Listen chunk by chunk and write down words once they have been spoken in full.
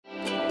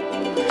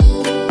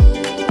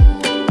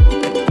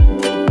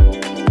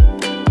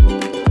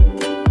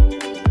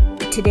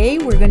Today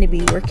we're going to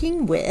be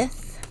working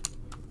with,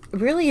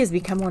 really has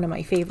become one of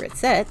my favorite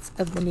sets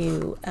of the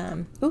new,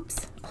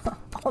 oops,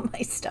 all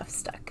my stuff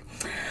stuck.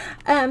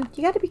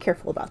 You got to be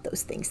careful about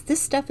those things.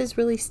 This stuff is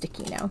really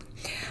sticky now.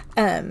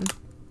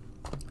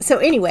 So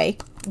anyway,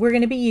 we're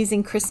going to be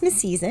using Christmas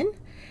Season,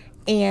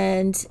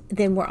 and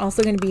then we're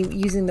also going to be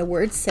using the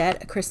word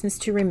set, A Christmas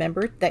to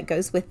Remember, that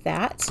goes with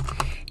that.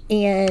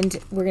 And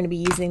we're going to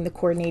be using the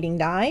coordinating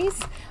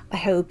dies. I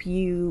hope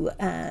you,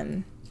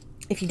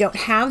 if you don't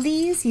have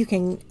these, you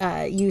can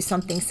use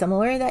something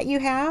similar that you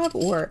have,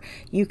 or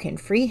you can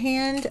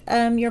freehand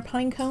your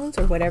pine cones,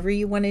 or whatever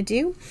you want to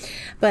do.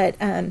 But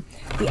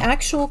the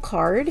actual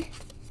card,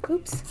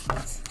 oops,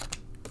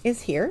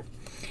 is here,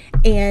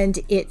 and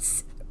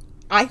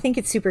I think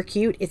it's super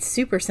cute. It's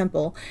super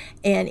simple,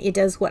 and it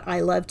does what I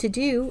love to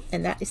do,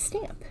 and that is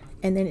stamp.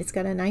 And then it's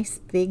got a nice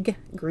big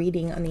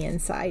greeting on the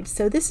inside.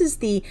 So this is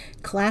the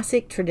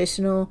classic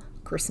traditional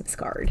Christmas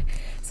card.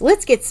 So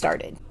let's get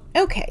started.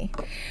 Okay,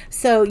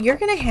 so you're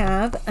going to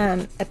have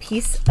a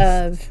piece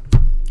of,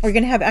 we're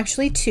going to have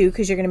actually two,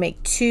 because you're going to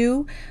make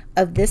two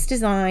of this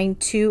design,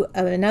 two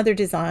of another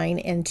design,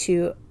 and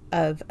two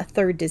of a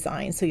third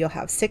design. So you'll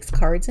have 6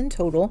 cards in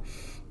total.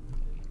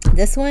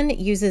 This one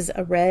uses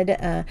a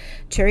red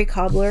cherry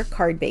cobbler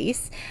card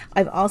base.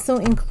 I've also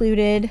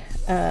included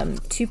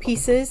 2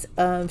 pieces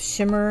of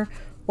shimmer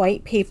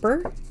white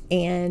paper,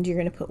 and you're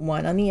going to put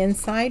one on the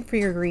inside for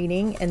your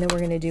greeting, and then we're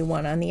going to do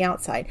one on the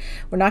outside.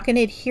 We're not going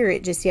to adhere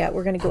it just yet.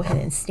 We're going to go ahead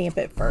and stamp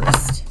it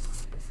first.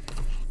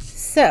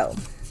 So,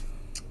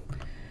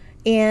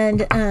 and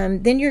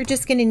then you're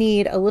just going to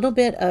need a little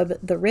bit of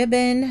the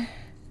ribbon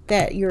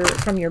that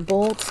from your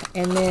bolt,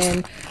 and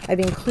then I've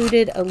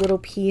included a little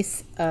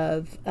piece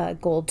of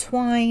gold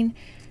twine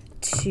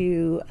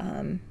to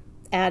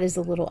add as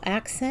a little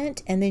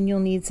accent, and then you'll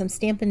need some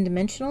Stampin'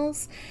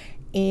 Dimensionals,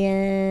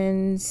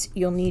 and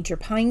you'll need your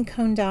pine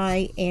cone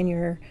die and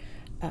your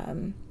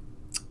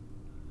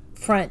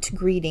front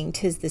greeting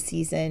 'tis the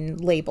season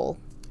label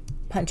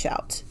punch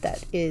out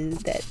that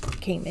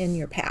came in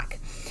your pack.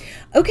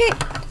 Okay,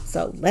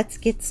 so let's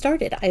get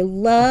started. I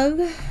love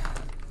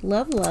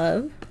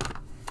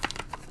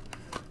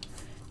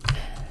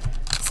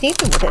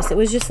stamping with this. It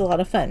was just a lot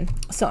of fun.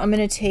 So I'm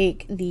going to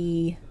take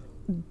the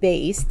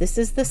base. This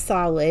is the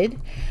solid,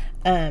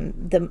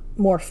 the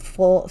more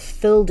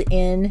filled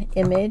in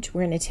image.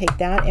 We're going to take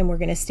that and we're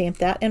going to stamp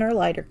that in our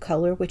lighter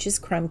color, which is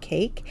crumb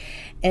cake.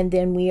 And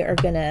then we are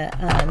going to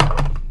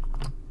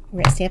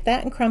stamp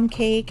that in crumb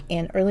cake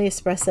and early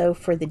espresso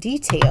for the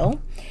detail.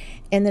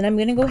 And then I'm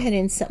going to go ahead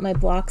and set my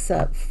blocks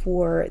up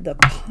for the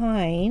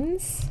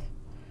pines.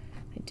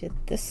 I did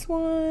this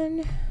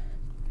one.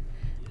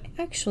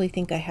 I actually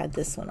think I had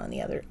this one on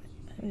the other.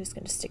 I'm just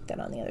going to stick that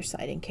on the other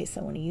side in case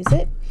I want to use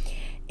it.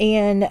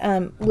 And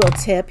little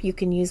tip, you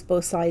can use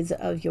both sides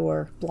of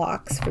your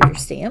blocks for your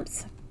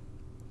stamps.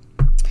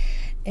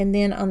 And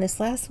then on this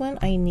last one,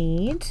 I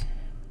need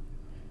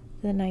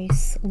the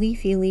nice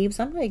leafy leaves.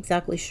 I'm not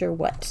exactly sure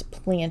what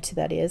plant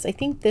that is. I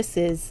think this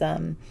is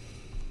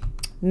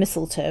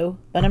mistletoe,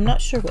 but I'm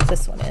not sure what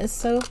this one is.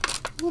 So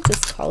we'll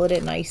just call it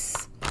a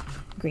nice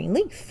green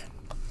leaf.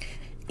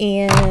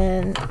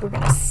 And we're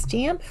going to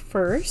stamp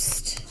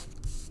first.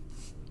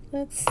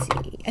 Let's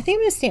see. I think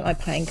I'm going to stamp my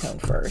pine cone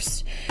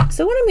first.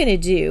 So what I'm going to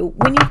do,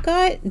 when you've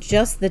got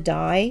just the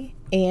die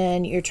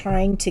and you're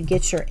trying to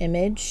get your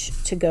image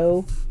to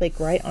go like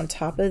right on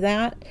top of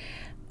that,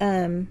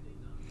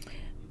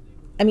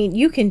 I mean,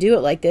 you can do it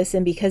like this,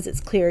 and because it's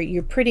clear,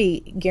 you're pretty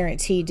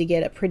guaranteed to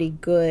get a pretty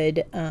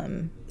good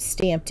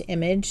stamped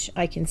image.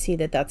 I can see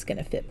that that's going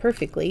to fit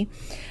perfectly.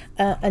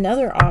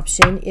 Another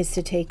option is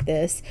to take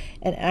this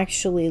and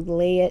actually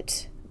lay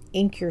it,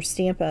 ink your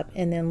stamp up,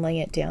 and then lay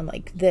it down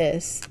like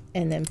this,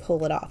 and then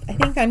pull it off. I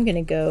think I'm going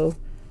to go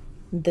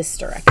this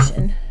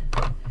direction.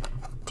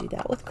 Do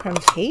that with crumb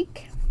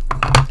cake.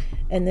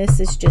 And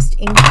this is just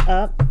inked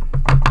up,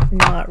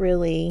 not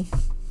really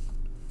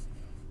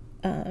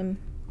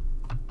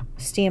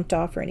stamped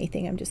off or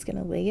anything. I'm just going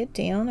to lay it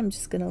down. I'm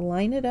just going to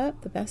line it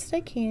up the best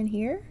I can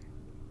here.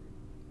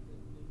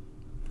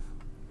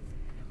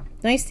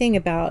 Nice thing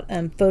about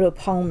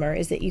photopolymer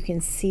is that you can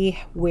see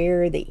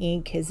where the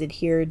ink has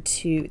adhered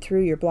to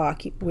through your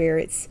block, where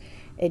it's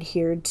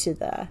adhered to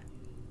the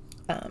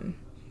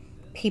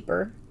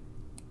paper.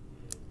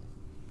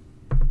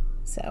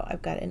 So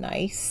I've got a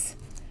nice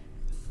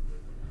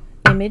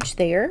image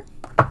there.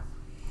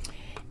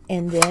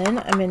 And then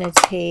I'm going to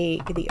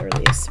take the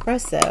early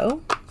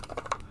espresso .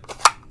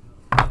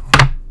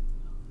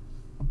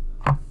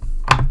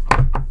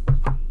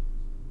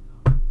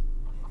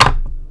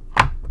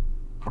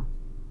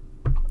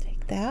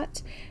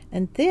 That,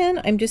 and then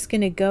I'm just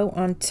going to go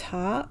on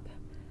top.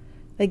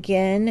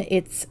 Again,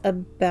 it's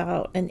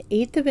about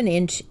 1/8 of an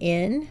inch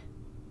in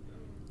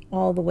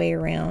all the way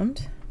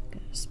around.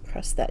 Just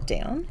press that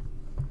down.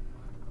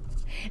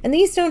 And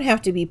these don't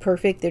have to be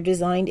perfect. They're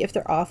designed, if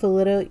they're off a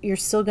little, you're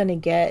still going to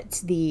get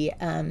the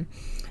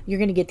you're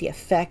going to get the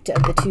effect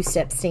of the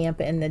two-step stamp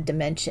and the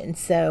dimension.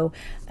 So,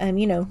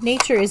 you know,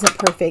 nature isn't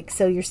perfect,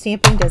 so your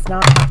stamping does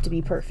not have to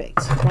be perfect.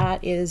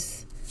 That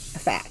is a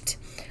fact.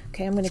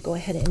 Okay, I'm going to go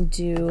ahead and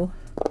do,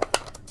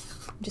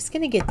 I'm just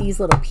going to get these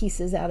little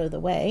pieces out of the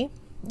way.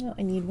 Oh,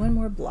 I need one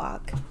more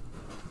block.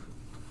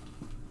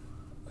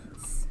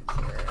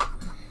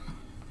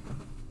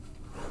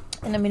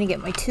 And I'm going to get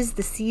my 'Tis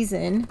the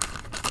Season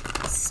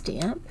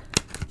stamp.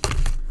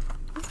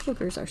 These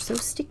boogers are so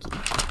sticky.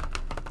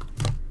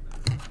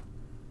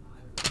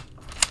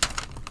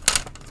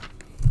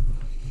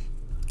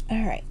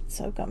 All right,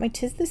 so I've got my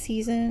 'Tis the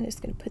Season. I'm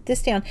just going to put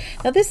this down.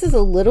 Now this is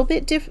a little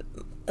bit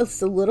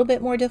it's a little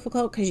bit more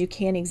difficult because you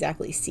can't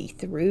exactly see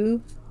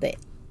through the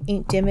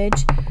inked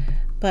image,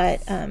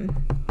 but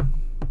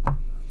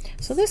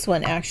so this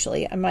one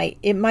actually I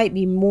might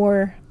be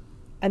more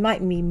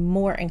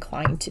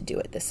inclined to do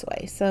it this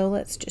way. So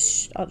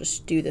I'll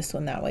just do this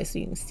one that way so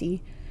you can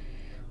see.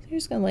 So you're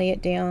just going to lay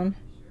it down,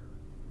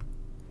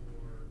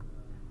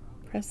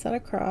 press that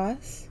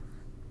across.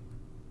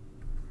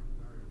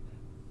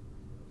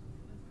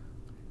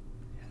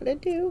 How'd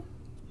it do?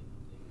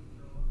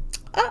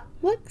 Ah,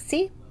 look,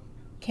 see?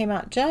 Came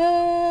out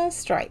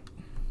just right.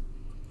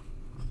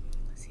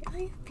 See,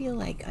 I feel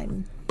like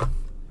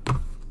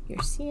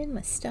you're seeing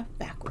my stuff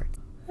backwards.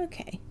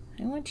 Okay,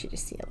 I want you to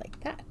see it like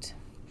that.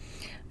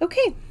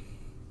 Okay,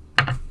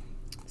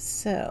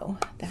 so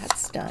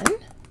that's done.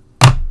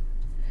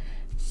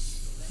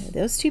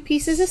 Those two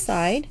pieces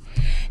aside.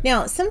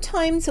 Now,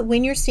 sometimes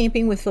when you're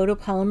stamping with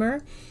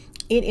photopolymer,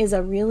 it is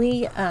a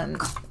really,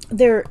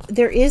 there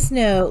is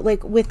no,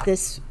 like with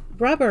this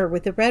rubber,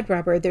 with the red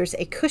rubber, there's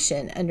a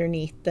cushion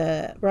underneath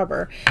the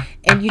rubber,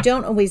 and you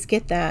don't always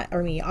get that. I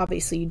mean,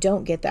 obviously you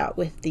don't get that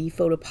with the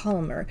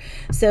photopolymer,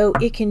 so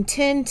it can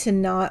tend to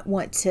not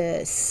want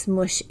to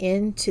smush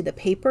into the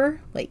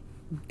paper like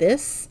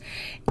this.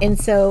 And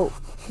so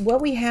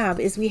what we have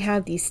is we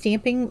have these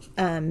stamping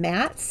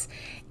mats,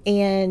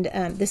 and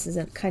this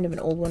is kind of an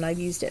old one. I've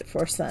used it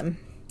for some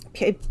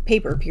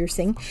paper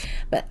piercing,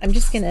 but I'm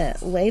just gonna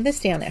lay this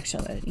down.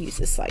 Actually, I'm gonna use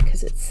this side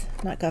because it's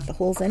not got the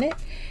holes in it,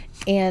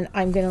 and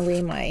I'm gonna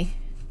lay my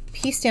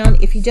piece down.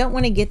 If you don't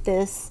want to get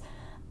this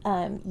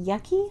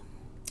yucky,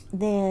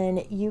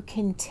 then you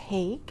can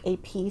take a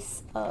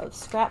piece of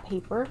scrap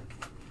paper.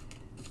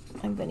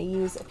 I'm going to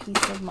use a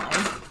piece of mine.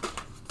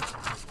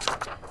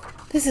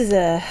 This is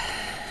a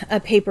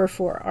paper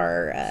for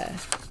our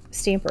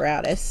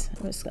Stamparatus.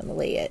 I'm just going to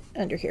lay it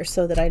under here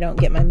so that I don't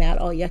get my mat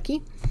all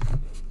yucky.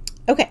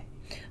 Okay,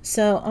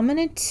 so I'm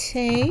going to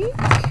take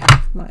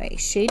my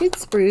shaded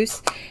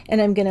spruce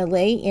and I'm going to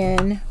lay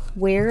in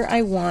where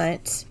I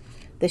want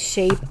the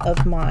shape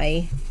of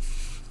my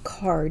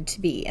card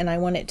to be, and I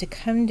want it to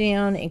come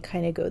down and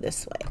kind of go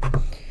this way.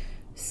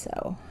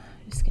 So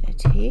I'm just going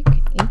to take,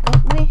 ink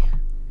up my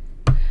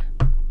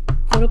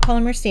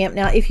photopolymer stamp.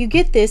 Now if you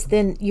get this,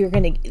 then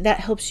that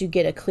helps you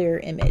get a clearer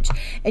image.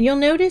 And you'll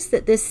notice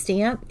that this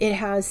stamp, it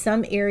has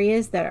some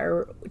areas that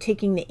are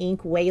taking the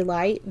ink way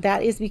light.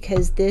 That is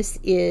because this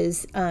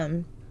is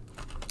I'm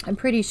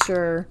pretty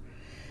sure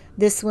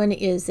this one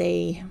is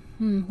a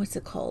what's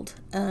it called?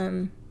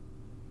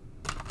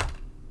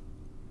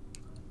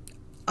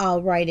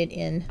 I'll write it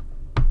in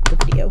the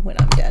video when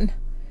I'm done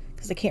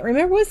because I can't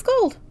remember what it's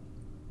called.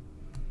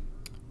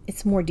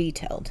 It's more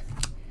detailed.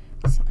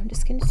 So I'm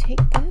just going to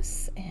take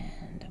this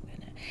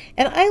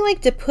and I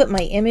like to put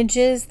my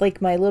images,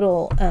 like my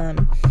little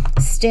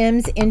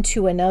stems,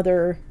 into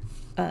another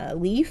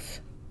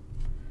leaf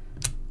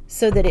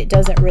so that it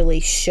doesn't really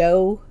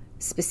show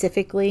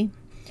specifically.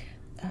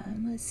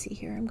 Let's see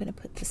here. I'm going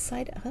to put this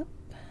side up.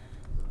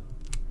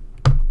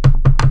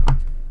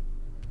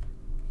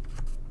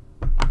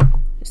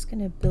 Just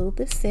going to build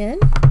this in.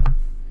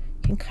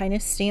 You can kind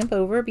of stamp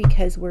over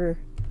because we're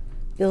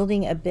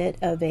building a bit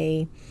of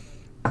a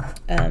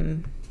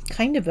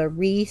kind of a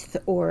wreath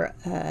or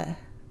a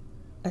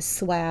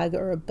swag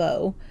or a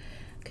bow.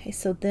 Okay,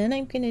 so then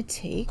I'm going to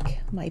take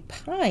my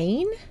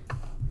pine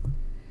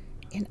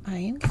and I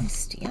am going to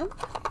stamp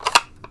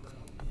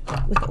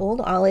with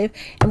Old Olive.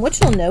 And what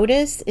you'll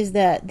notice is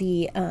that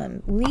the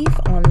leaf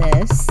on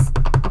this,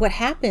 what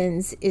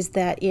happens is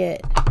that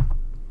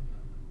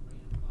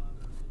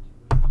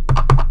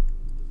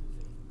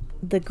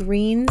the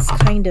greens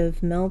kind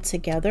of meld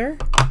together.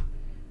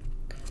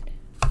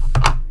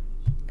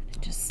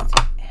 Just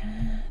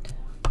add,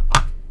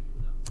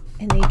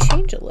 and they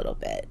change a little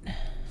bit.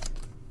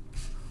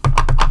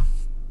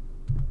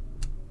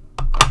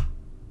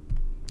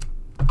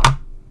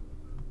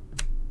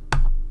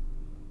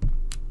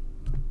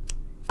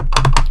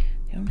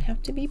 They don't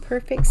have to be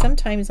perfect.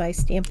 Sometimes I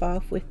stamp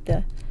off with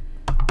the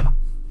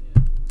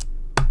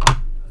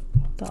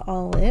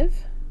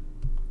olive.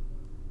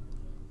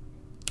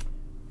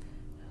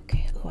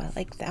 Oh, I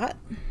like that.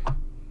 I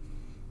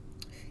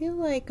feel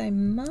like I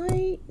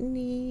might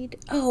need,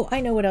 oh, I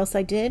know what else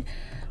I did.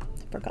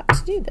 I forgot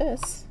to do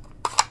this.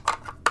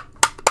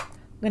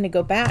 I'm going to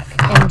go back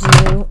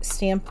and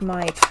stamp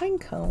my pine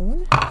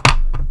cone.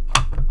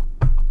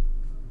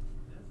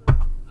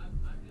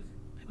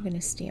 I'm I'm going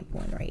to stamp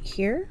one right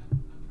here.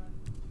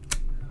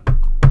 I'm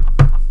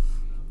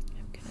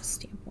going to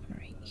stamp one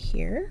right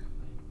here.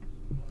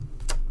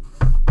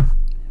 I'm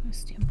going to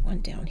stamp one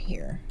down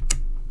here.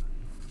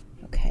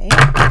 Okay.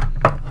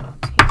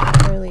 Take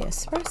an early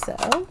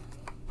espresso.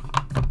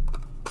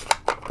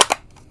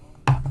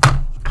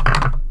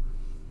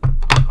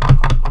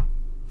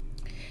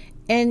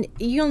 And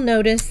you'll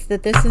notice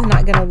that this is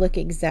not going to look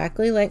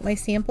exactly like my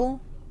sample,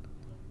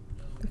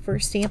 the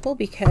first sample,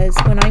 because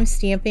when I'm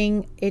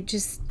stamping,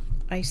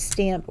 I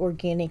stamp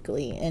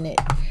organically in it,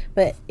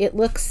 but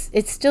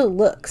it still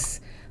looks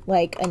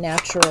like a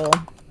natural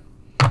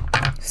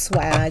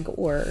swag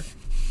or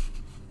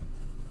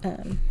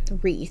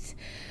wreath.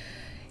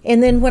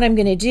 And then what I'm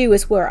going to do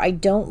is where I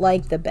don't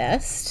like the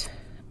best,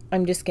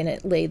 I'm just going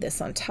to lay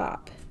this on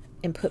top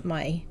and put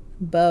my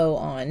bow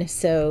on.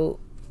 So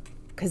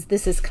because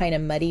this is kind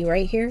of muddy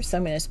right here, so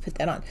I'm going to just put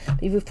that on. But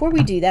before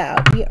we do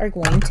that, we are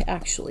going to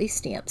actually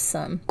stamp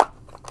some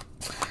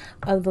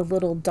of the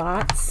little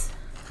dots.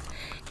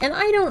 And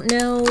I don't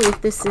know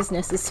if this is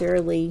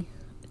necessarily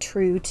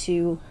true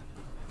to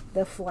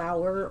the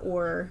flower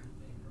or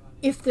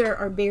if there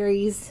are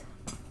berries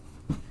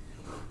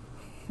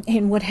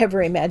in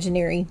whatever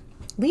imaginary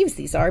leaves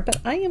these are,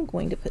 but I am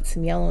going to put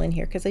some yellow in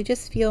here because I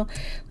just feel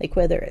like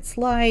whether it's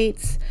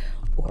lights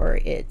or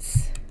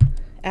it's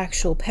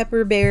actual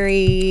pepper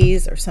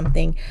berries or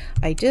something,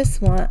 I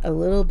just want a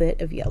little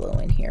bit of yellow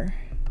in here.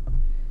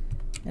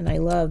 And I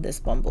love this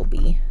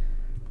bumblebee.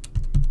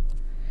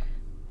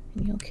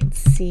 And you can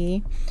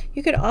see,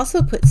 you could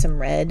also put some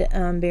red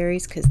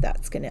berries because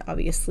that's going to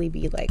obviously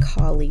be like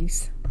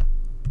hollies,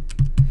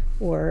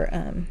 or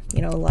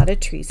you know, a lot of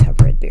trees have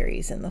red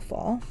berries in the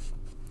fall.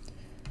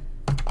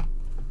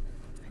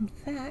 In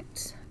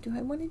fact, do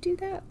I want to do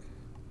that?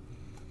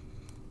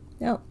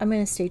 No, I'm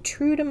going to stay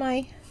true to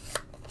my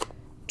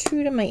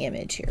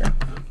image here.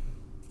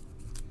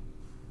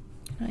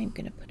 I'm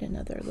going to put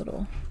another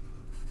little,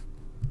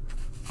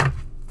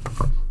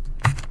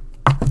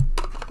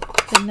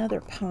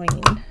 another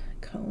pine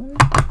cone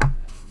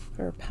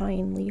or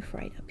pine leaf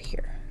right up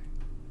here,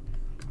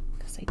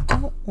 because I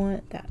don't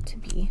want that to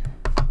be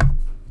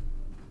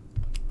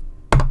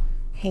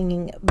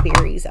hanging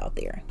berries out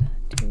there. I'm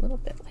going to do a little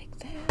bit like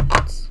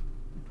that.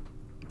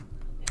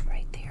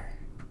 Right there.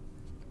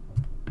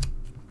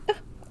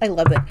 I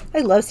love it. I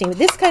love stamping.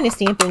 This kind of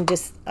stamping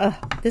just,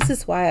 this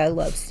is why I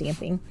love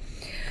stamping.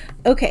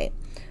 Okay,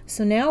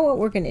 so now what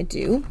we're going to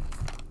do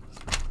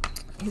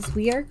is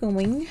we are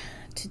going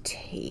to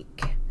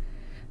take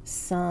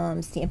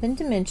some Stampin'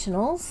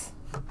 Dimensionals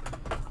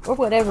or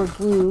whatever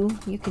glue.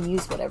 You can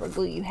use whatever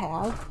glue you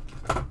have.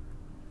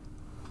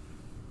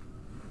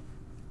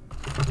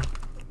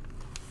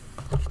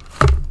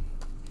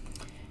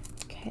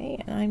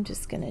 Okay, and I'm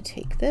just going to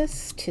take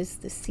this. 'Tis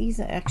the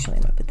Season. Actually,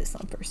 I'm going to put this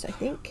on first, I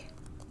think.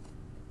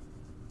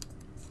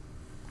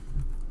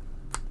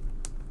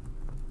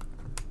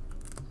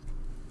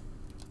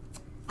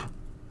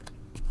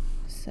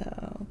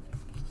 So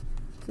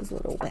this is a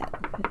little wet.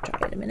 I'm going to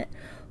try it a minute.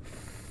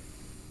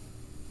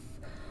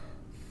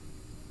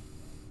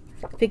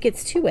 If it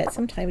gets too wet,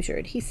 sometimes your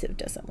adhesive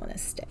doesn't want to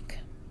stick.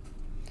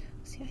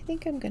 See, I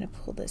think I'm going to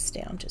pull this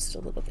down just a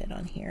little bit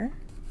on here.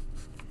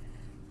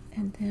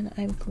 And then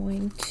I'm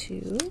going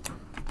to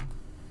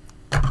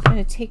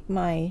take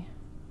my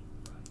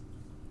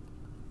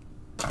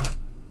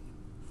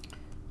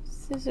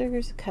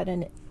scissors, cut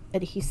an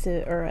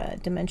adhesive or a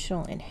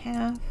dimensional in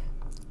half.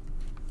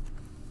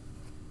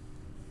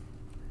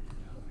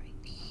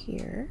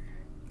 Here,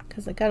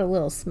 because I got a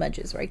little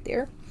smudges right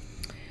there.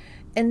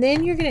 And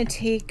then you're going to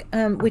take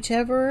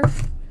whichever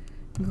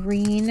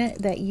green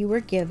that you were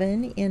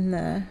given in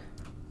the,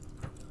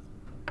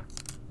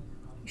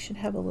 you should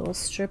have a little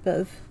strip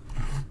of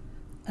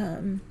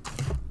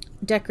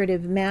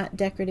decorative, matte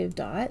decorative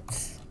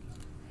dots.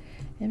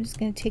 I'm just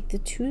going to take the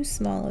two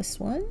smallest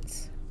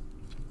ones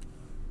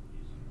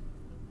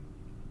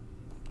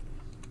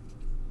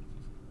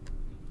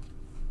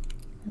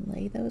and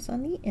lay those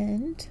on the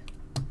end.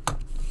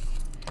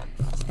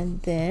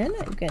 And then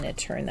I'm going to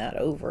turn that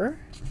over.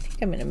 I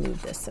think I'm going to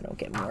move this so I don't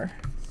get more.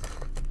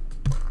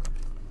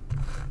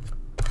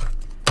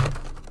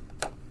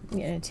 I'm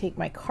going to take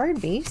my card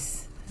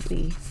base that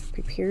we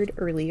prepared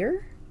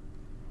earlier.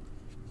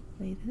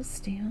 Lay this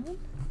down.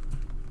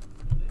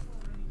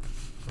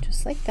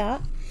 Just like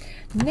that.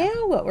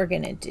 Now what we're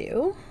going to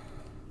do,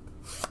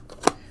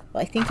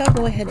 well, I think I'll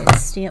go ahead and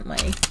stamp my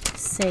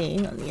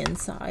saying on the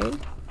inside.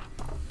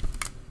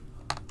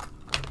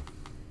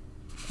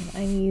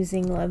 I'm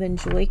using Love and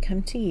Joy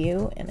Come to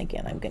You, and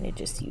again I'm going to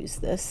just use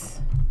this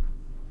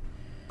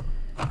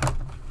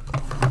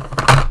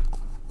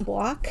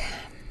block.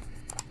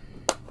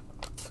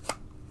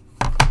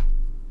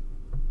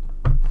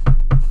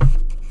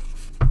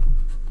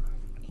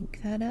 Ink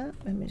that up.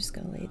 I'm just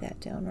going to lay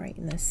that down right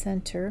in the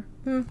center.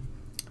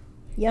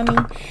 Yummy.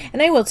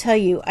 And I will tell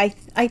you, I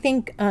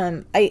think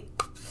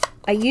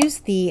I use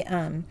the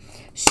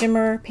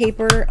shimmer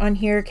paper on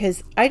here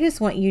because I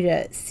just want you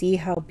to see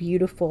how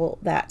beautiful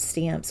that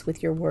stamps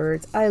with your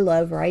words. I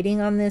love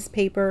writing on this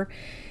paper.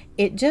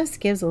 It just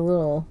gives a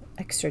little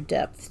extra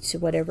depth to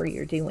whatever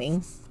you're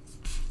doing.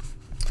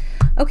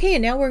 Okay,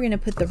 and now we're going to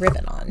put the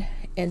ribbon on.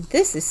 And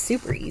this is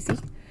super easy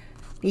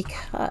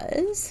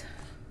because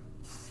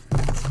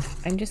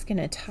I'm just going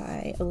to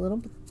tie a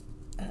little,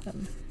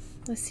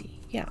 let's see.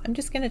 Yeah, I'm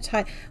just going to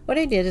tie. What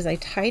I did is I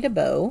tied a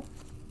bow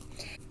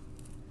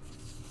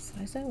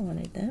size I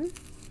wanted them.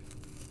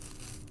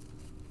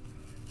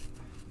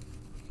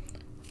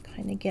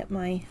 Kind of get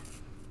my,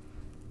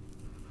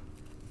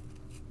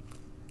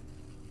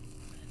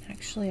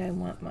 actually I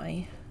want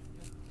my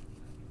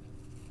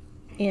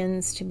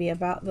ends to be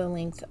about the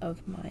length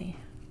of my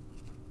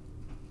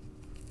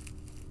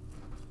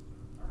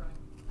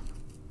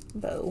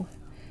bow.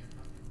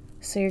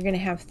 So you're going to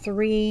have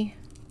three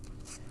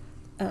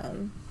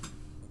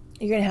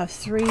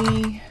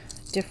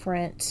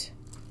different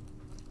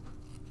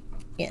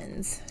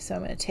ends. So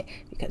I'm going to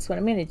take, because what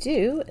I'm going to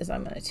do is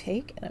I'm going to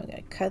take and I'm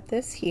going to cut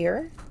this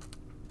here,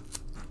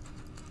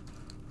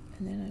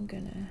 and then I'm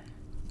going to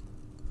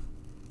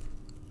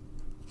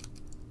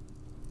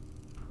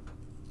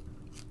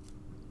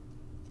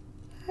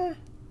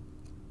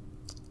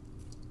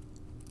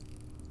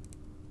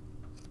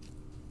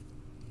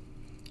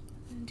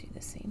do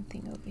the same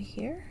thing over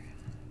here.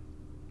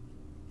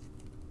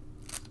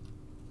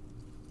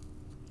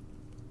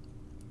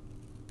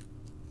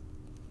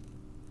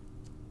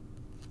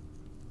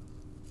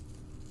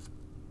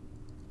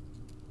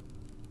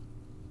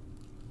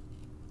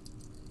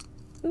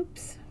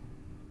 Oops.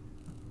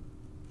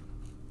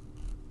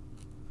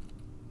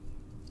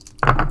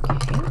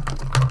 Okay.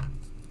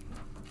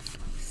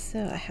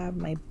 So I have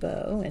my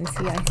bow, and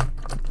see, I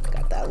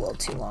got that a little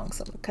too long,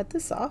 so I'm going to cut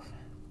this off.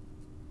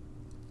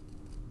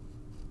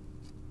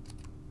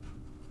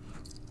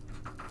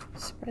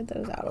 Spread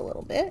those out a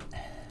little bit.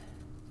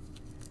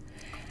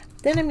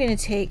 Then I'm going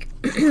to take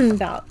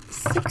about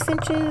 6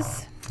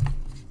 inches,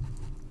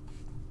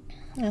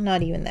 and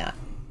not even that,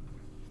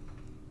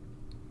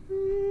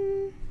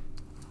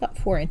 about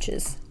 4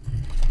 inches.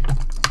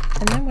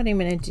 And then what I'm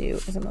going to do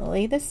is I'm going to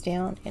lay this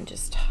down and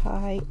just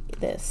tie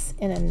this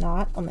in a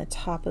knot on the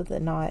top of the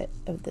knot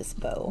of this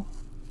bow.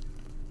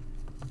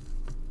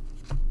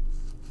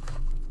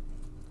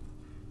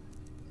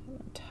 I'm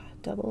going to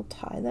double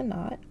tie the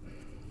knot,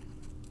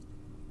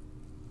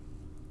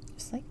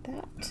 just like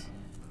that.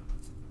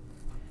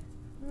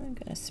 I'm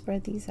going to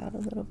spread these out a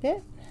little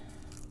bit.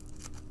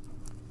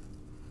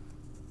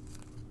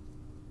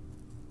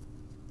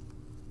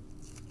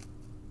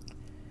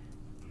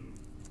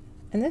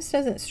 And this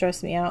doesn't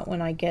stress me out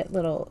when I get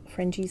little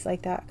fringes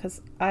like that, because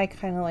I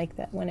kind of like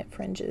that when it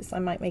fringes. I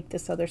might make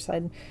this other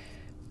side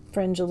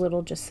fringe a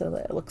little just so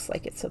that it looks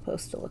like it's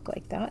supposed to look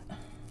like that.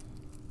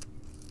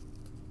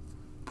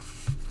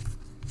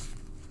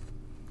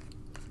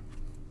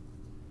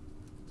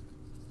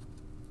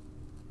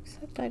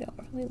 Except I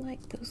don't really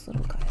like those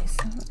little guys.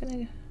 So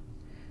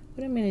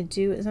what I'm going to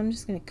do is I'm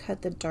just going to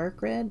cut the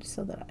dark red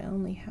so that I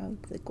only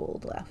have the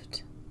gold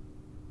left.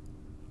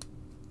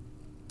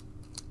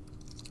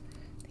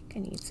 I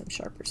need some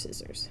sharper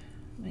scissors.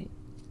 I might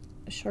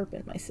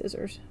sharpen my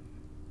scissors.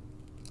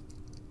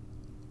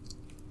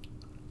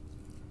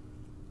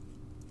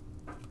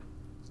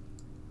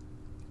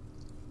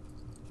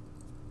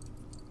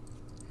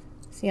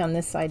 See, on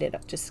this side it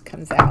just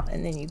comes out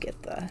and then you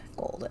get the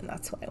gold, and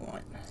that's what I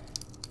want.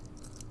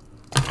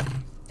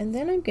 And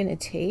then I'm going to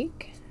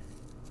take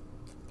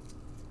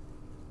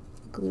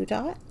glue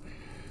dot.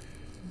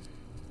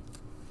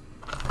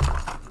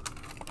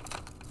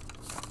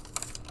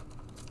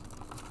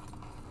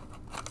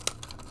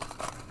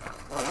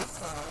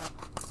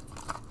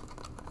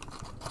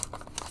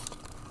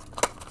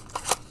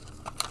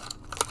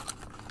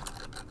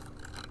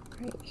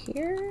 Right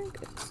here,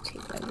 just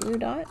take my glue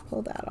dot,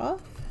 pull that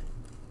off,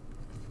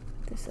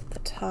 put this at the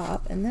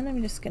top, and then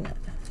I'm just gonna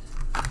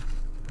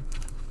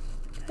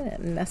kind of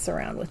mess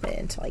around with it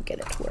until I get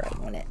it to where I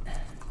want it.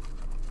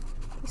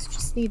 This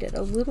just needed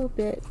a little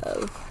bit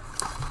of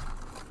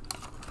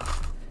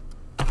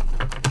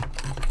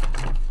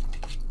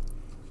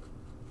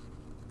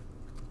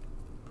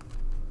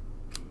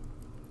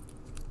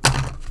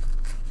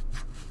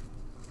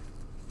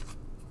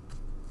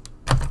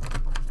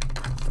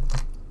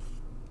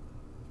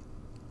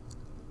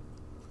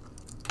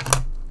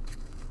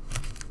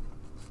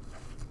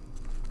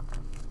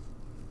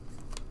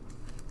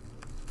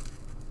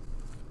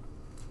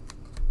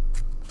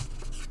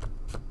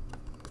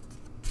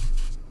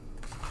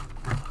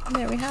and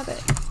there we have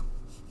it.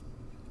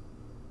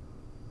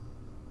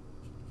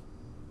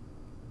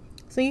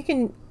 So you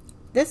can,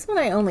 this one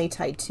I only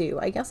tied 2.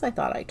 I guess I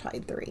thought I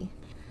tied 3.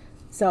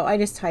 So I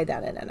just tied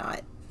that in a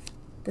knot.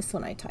 This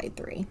one I tied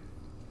 3.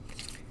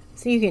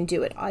 So you can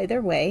do it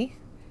either way,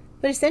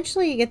 but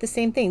essentially you get the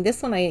same thing.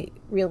 This one I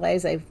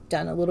realize I've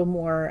done a little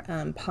more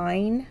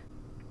pine.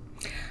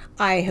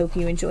 I hope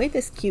you enjoyed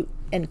this cute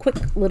and quick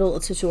little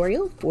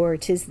tutorial for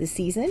 'Tis the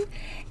Season.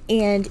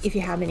 And if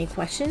you have any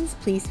questions,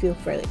 please feel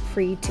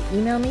free to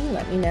email me,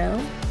 let me know.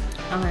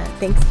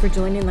 Thanks for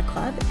joining the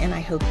club, and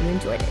I hope you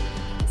enjoyed it.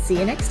 See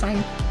you next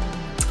time.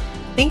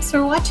 Thanks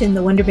for watching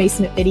the Wonder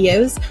Basement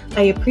videos.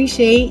 I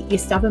appreciate you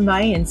stopping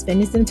by and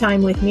spending some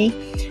time with me.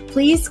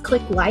 Please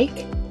click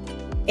like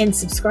and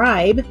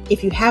subscribe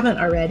if you haven't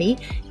already,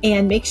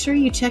 and make sure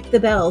you check the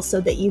bell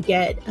so that you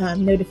get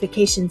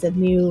notifications of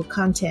new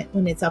content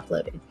when it's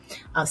uploaded.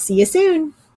 I'll see you soon.